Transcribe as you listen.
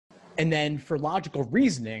And then for logical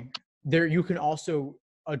reasoning, there you can also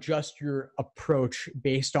adjust your approach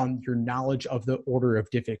based on your knowledge of the order of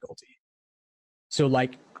difficulty. So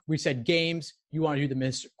like we said, games, you want to do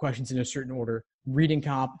the questions in a certain order. Reading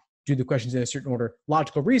comp, do the questions in a certain order.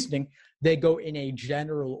 Logical reasoning, they go in a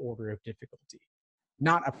general order of difficulty.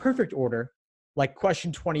 Not a perfect order, like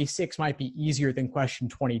question 26 might be easier than question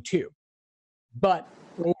 22. But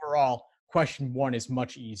overall, question 1 is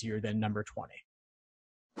much easier than number 20.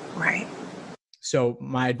 Right. So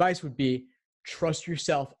my advice would be trust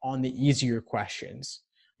yourself on the easier questions.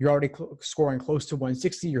 You're already scoring close to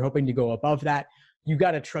 160. You're hoping to go above that. You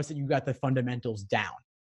got to trust that you got the fundamentals down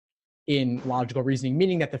in logical reasoning,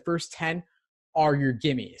 meaning that the first 10 are your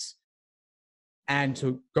gimmies. And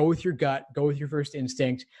so go with your gut, go with your first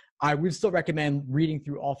instinct. I would still recommend reading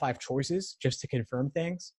through all 5 choices just to confirm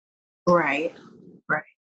things. Right.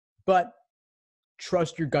 But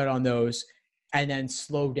trust your gut on those and then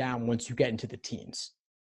slow down once you get into the teens.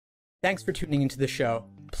 Thanks for tuning into the show.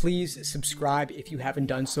 Please subscribe if you haven't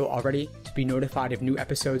done so already to be notified of new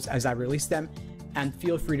episodes as I release them. And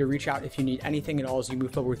feel free to reach out if you need anything at all as you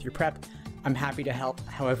move forward with your prep. I'm happy to help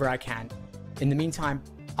however I can. In the meantime,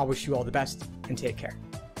 I wish you all the best and take care.